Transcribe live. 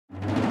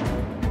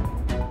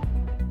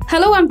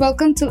Hello and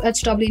welcome to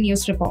HW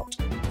News Report.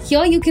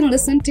 Here you can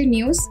listen to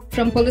news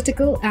from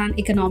political and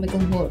economical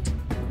world.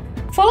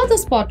 Follow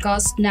this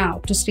podcast now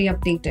to stay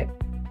updated.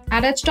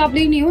 At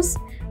HW News,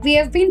 we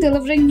have been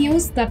delivering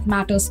news that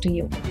matters to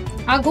you.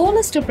 Our goal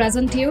is to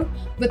present you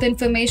with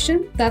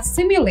information that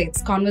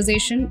simulates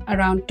conversation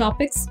around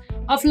topics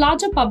of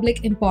larger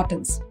public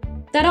importance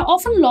that are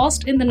often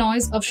lost in the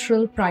noise of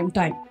shrill prime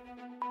time.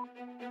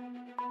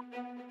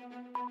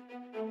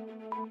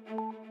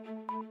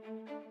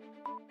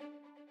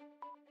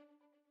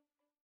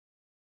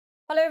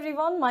 Hello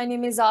everyone, my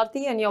name is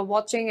Aarti and you're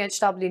watching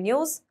HW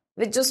News.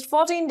 With just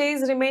 14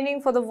 days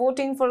remaining for the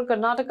voting for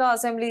Karnataka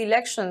Assembly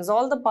Elections,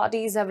 all the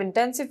parties have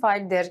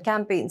intensified their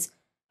campaigns.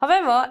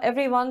 However,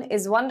 everyone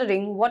is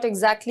wondering what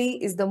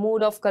exactly is the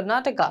mood of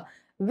Karnataka,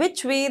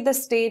 which way the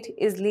state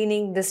is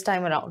leaning this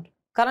time around.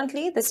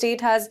 Currently, the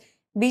state has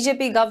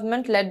BJP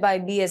government led by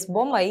BS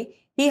Bommai.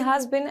 He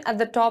has been at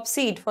the top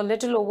seat for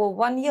little over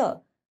 1 year.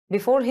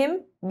 Before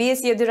him,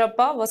 BS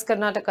Yediyurappa was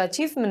Karnataka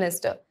Chief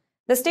Minister.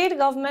 The state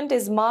government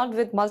is marred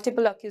with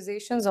multiple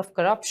accusations of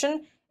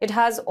corruption. It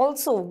has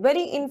also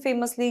very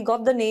infamously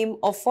got the name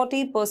of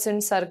 40%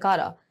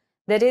 Sarkara.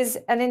 There is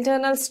an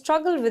internal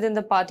struggle within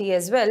the party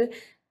as well.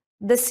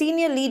 The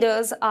senior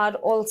leaders are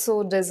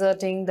also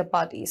deserting the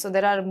party. So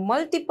there are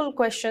multiple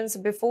questions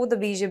before the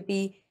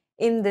BJP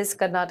in this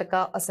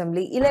Karnataka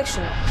Assembly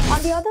election.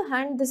 On the other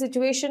hand, the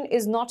situation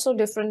is not so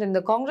different in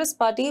the Congress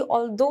party.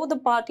 Although the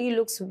party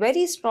looks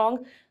very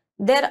strong,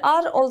 there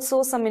are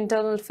also some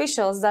internal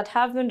fissures that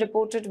have been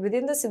reported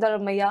within the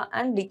Siddaramaiah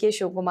and DK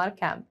Sivakumar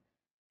camp.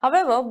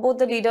 However, both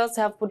the leaders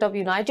have put up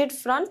united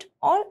front,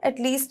 or at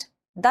least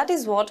that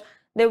is what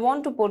they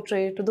want to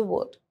portray to the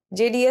world.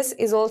 JDS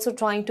is also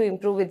trying to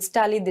improve its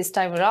tally this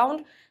time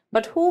around,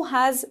 but who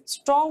has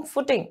strong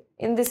footing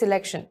in this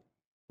election?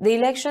 The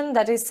election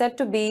that is said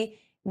to be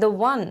the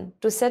one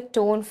to set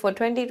tone for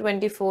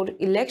 2024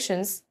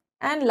 elections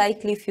and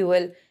likely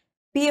fuel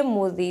PM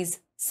Modi's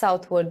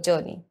southward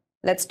journey.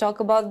 Let's talk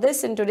about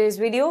this in today's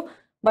video.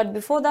 But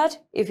before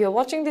that, if you're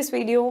watching this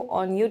video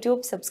on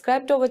YouTube,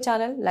 subscribe to our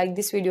channel, like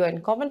this video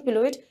and comment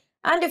below it.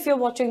 And if you're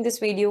watching this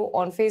video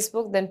on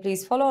Facebook, then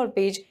please follow our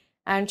page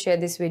and share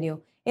this video.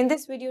 In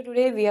this video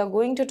today, we are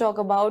going to talk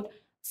about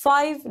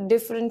 5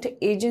 different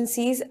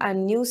agencies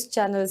and news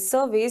channel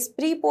surveys,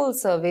 pre-poll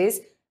surveys,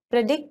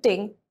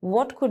 predicting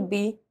what could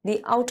be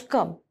the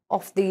outcome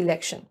of the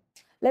election.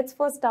 Let's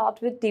first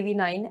start with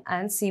TV9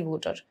 and C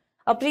Voter.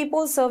 A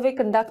pre-poll survey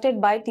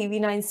conducted by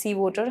TV9 C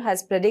Voter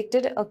has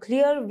predicted a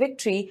clear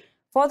victory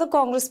for the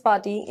Congress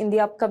party in the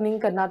upcoming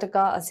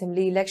Karnataka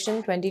Assembly Election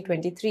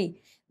 2023.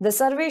 The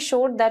survey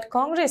showed that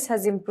Congress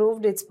has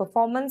improved its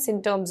performance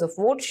in terms of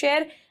vote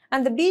share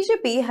and the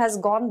BJP has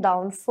gone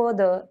down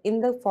further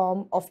in the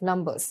form of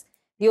numbers.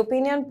 The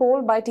opinion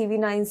poll by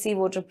TV9 C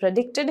Voter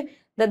predicted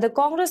that the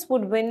Congress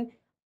would win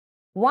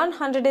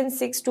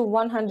 106 to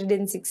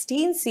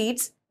 116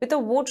 seats with a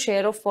vote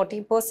share of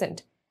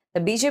 40%. The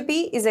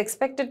BJP is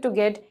expected to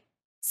get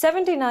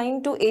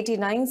 79 to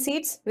 89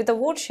 seats with a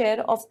vote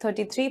share of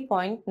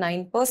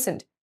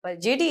 33.9%, while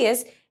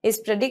JDS is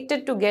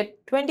predicted to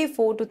get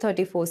 24 to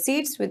 34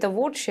 seats with a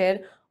vote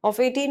share of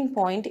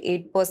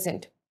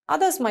 18.8%.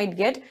 Others might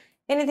get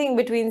anything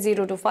between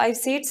 0 to 5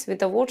 seats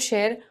with a vote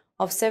share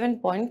of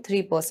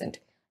 7.3%.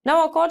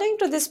 Now, according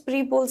to this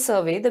pre-poll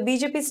survey, the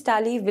BJP's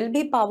tally will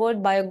be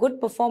powered by a good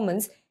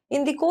performance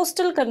in the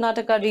coastal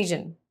Karnataka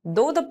region,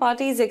 though the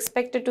party is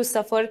expected to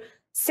suffer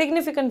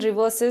significant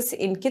reverses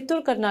in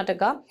Kittur,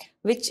 Karnataka,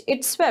 which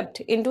it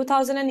swept in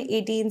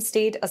 2018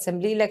 state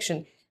assembly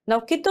election. Now,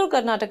 Kittur,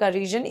 Karnataka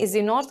region is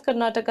the North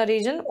Karnataka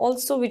region,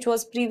 also which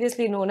was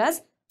previously known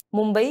as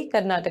Mumbai,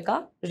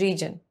 Karnataka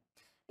region.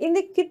 In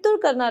the Kittur,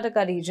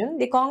 Karnataka region,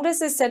 the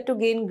Congress is set to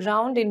gain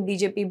ground in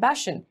BJP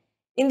bastion.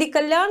 In the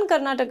Kalyan,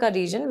 Karnataka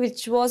region,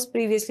 which was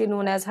previously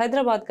known as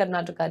Hyderabad,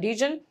 Karnataka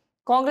region,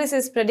 Congress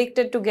is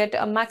predicted to get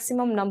a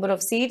maximum number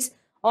of seats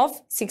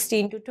of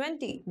 16 to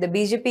 20. The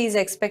BJP is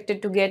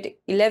expected to get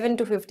 11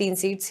 to 15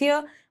 seats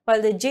here,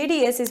 while the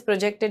JDS is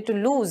projected to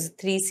lose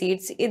 3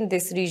 seats in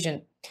this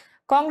region.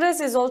 Congress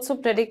is also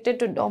predicted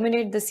to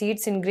dominate the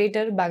seats in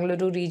Greater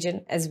Bangalore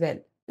region as well.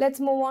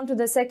 Let's move on to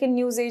the second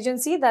news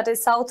agency, that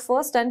is South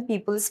First and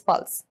People's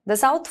Pulse. The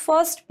South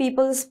First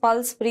People's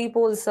Pulse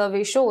pre-poll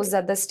survey shows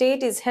that the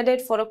state is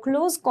headed for a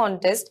close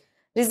contest,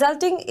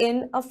 resulting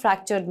in a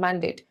fractured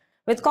mandate,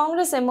 with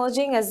Congress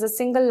emerging as the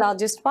single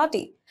largest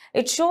party.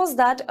 It shows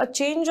that a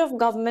change of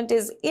government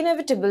is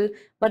inevitable,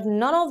 but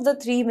none of the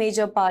 3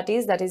 major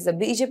parties, that is the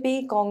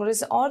BJP,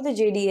 Congress or the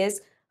JDS,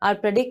 are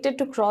predicted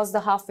to cross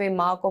the halfway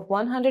mark of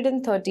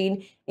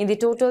 113 in the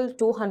total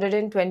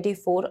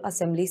 224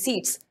 assembly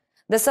seats.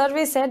 The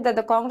survey said that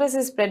the Congress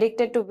is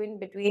predicted to win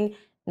between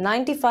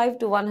 95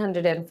 to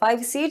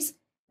 105 seats,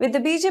 with the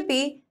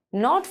BJP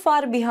not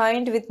far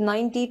behind with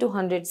 90 to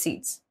 100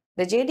 seats.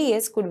 The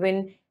JDS could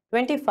win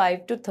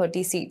 25 to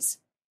 30 seats.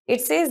 It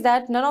says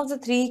that none of the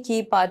 3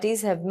 key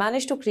parties have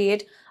managed to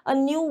create a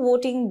new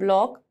voting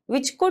bloc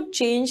which could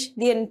change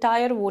the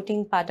entire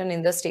voting pattern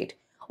in the state.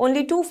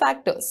 only two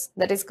factors,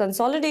 that is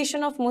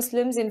consolidation of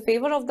Muslims in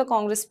favor of the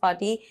Congress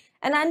party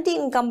and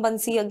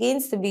anti-incumbency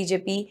against the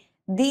BJP.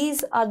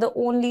 These are the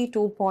only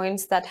 2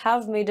 points that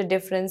have made a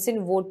difference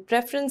in vote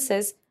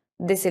preferences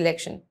this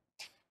election.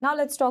 Now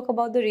let's talk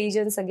about the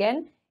regions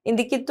again. In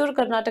the Kittur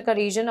Karnataka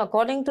region,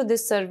 according to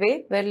this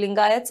survey, where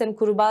Lingayats and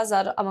Kurubas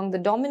are among the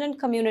dominant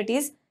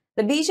communities,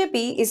 the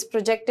BJP is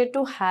projected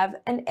to have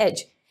an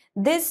edge.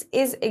 This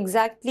is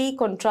exactly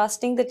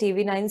contrasting the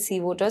TV9 C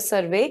Voter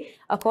survey.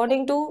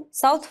 According to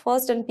South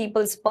First and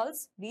People's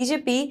Pulse,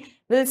 BJP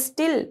will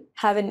still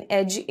have an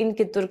edge in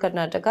Kittur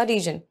Karnataka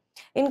region.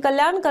 In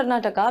Kalyan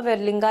Karnataka, where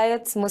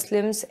Lingayats,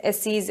 Muslims,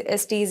 SCs,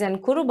 STs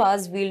and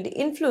Kurubas wield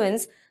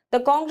influence,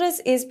 the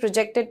Congress is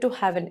projected to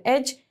have an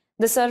edge.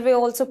 The survey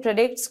also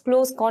predicts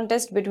close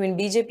contest between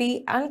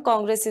BJP and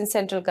Congress in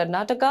central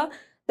Karnataka.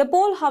 The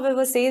poll,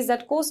 however, says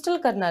that coastal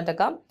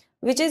Karnataka,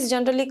 which is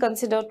generally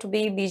considered to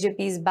be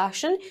BJP's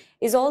bastion,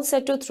 is all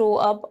set to throw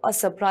up a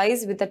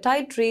surprise with a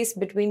tight race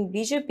between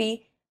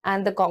BJP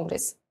and the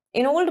Congress.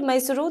 In Old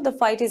Mysuru, the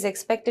fight is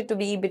expected to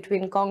be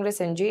between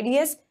Congress and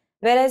JDS,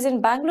 whereas in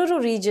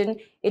Bangalore region,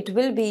 it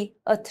will be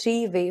a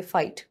three-way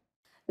fight.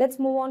 Let's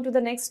move on to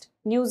the next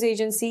news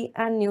agency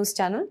and news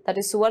channel, that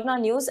is Suvarna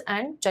News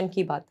and Jan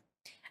Ki Baat.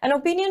 An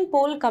opinion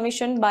poll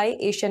commissioned by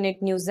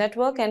Asianet News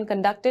Network and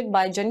conducted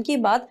by Jan Ki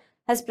Baat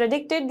has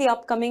predicted the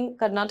upcoming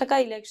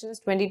Karnataka Elections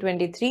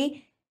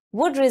 2023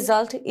 would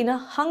result in a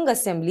hung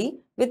assembly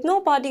with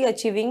no party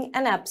achieving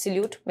an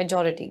absolute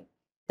majority.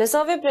 The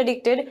survey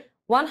predicted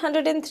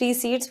 103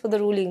 seats for the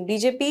ruling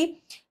BJP,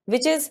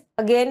 which is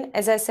again,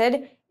 as I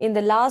said, in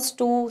the last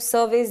two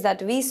surveys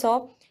that we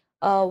saw,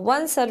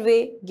 one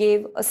survey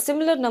gave a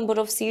similar number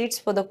of seats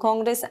for the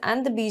Congress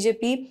and the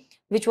BJP,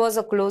 which was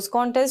a close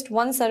contest.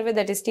 One survey,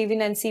 that is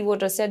TV9 C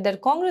Voter, said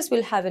that Congress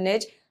will have an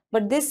edge,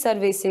 but this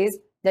survey says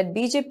that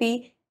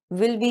BJP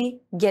will be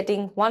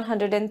getting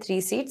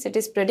 103 seats. It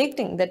is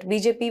predicting that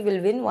BJP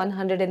will win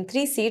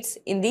 103 seats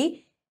in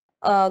the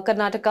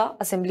Karnataka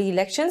Assembly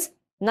Elections,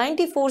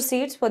 94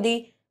 seats for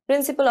the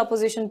principal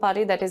opposition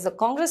party, that is the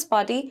Congress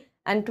party,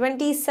 and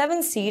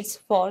 27 seats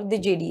for the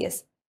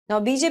JDS. Now,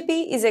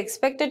 BJP is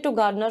expected to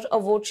garner a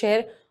vote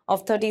share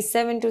of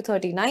 37 to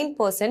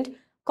 39%.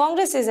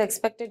 Congress is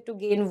expected to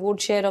gain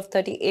vote share of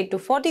 38 to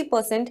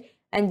 40%,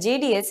 and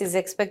JDS is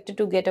expected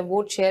to get a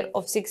vote share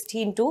of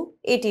 16 to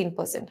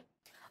 18%.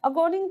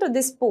 According to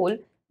this poll,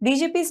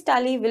 BJP's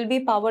tally will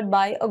be powered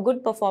by a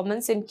good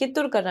performance in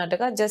Kittur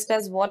Karnataka, just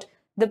as what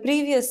the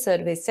previous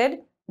survey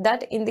said,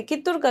 that in the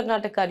Kittur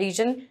Karnataka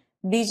region,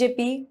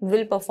 BJP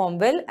will perform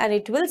well and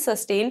it will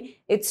sustain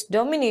its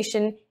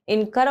domination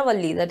in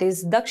Karavalli, that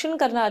is Dakshin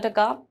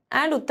Karnataka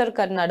and Uttar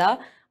Kannada,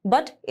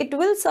 but it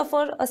will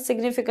suffer a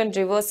significant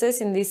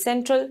reverses in the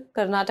central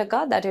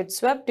Karnataka that it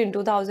swept in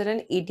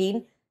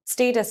 2018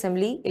 State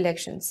Assembly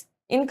elections.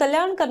 In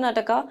Kalyan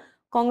Karnataka,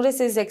 Congress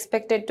is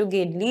expected to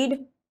gain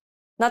lead,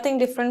 nothing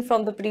different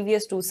from the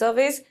previous two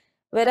surveys,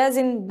 whereas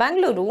in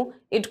Bangalore,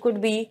 it could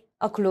be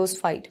a close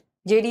fight.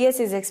 JDS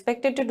is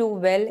expected to do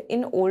well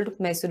in Old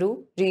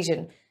Mysuru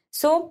region.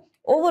 So,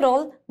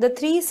 overall, the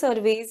three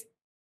surveys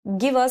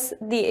give us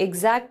the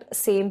exact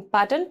same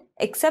pattern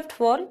except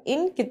for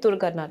in Kittur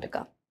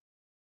Karnataka.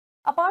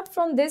 Apart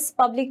from this,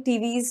 Public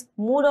TV's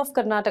Mood of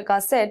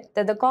Karnataka said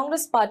that the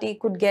Congress party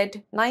could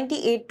get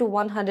 98 to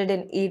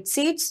 108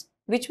 seats,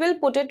 which will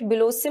put it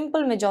below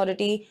simple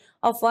majority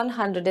of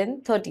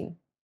 113.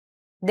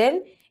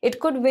 Then,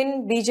 it could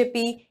win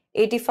BJP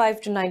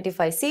 85 to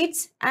 95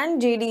 seats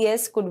and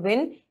JDS could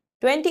win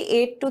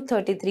 28 to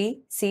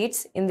 33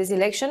 seats in this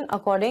election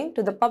according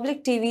to the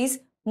Public TV's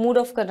Mood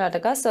of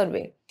Karnataka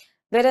survey.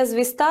 Whereas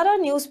Vistara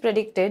News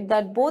predicted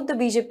that both the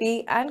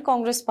BJP and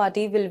Congress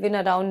party will win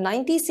around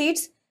 90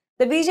 seats,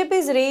 the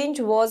BJP's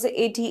range was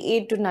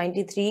 88 to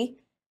 93,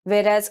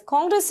 whereas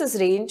Congress's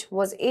range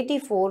was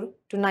 84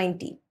 to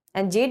 90,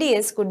 and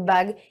JDS could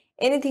bag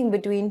anything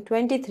between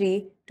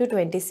 23 to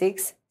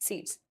 26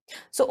 seats.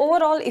 So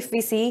overall, if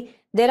we see,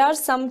 there are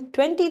some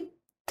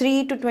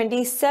 23 to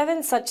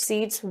 27 such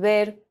seats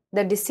where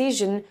the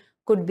decision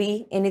could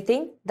be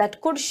anything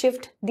that could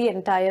shift the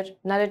entire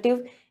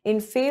narrative in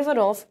favor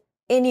of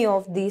any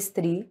of these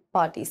three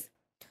parties.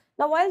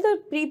 Now, while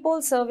the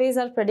pre-poll surveys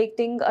are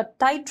predicting a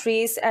tight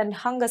race and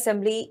hung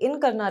assembly in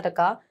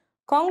Karnataka,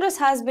 Congress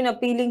has been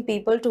appealing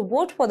people to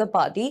vote for the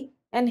party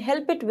and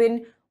help it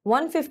win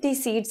 150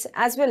 seats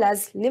as well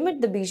as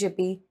limit the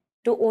BJP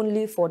to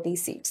only 40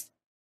 seats.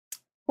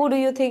 Who do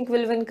you think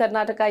will win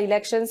Karnataka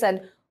elections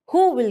and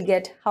who will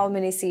get how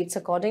many seats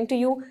according to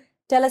you?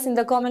 Tell us in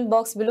the comment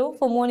box below.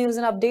 For more news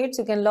and updates,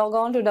 you can log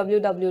on to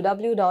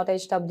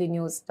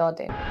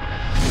www.hwnews.in.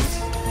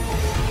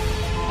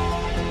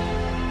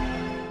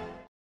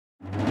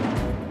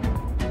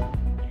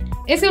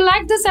 If you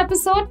like this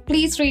episode,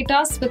 please rate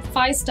us with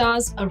 5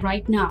 stars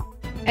right now.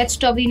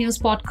 HW News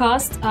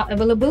podcasts are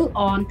available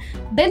on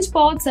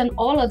BingePods and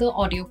all other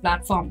audio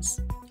platforms.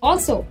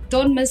 Also,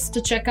 don't miss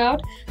to check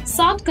out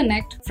South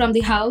Connect from the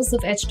House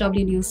of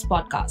HW News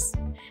podcast.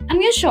 And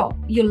we're sure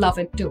you'll love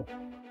it too.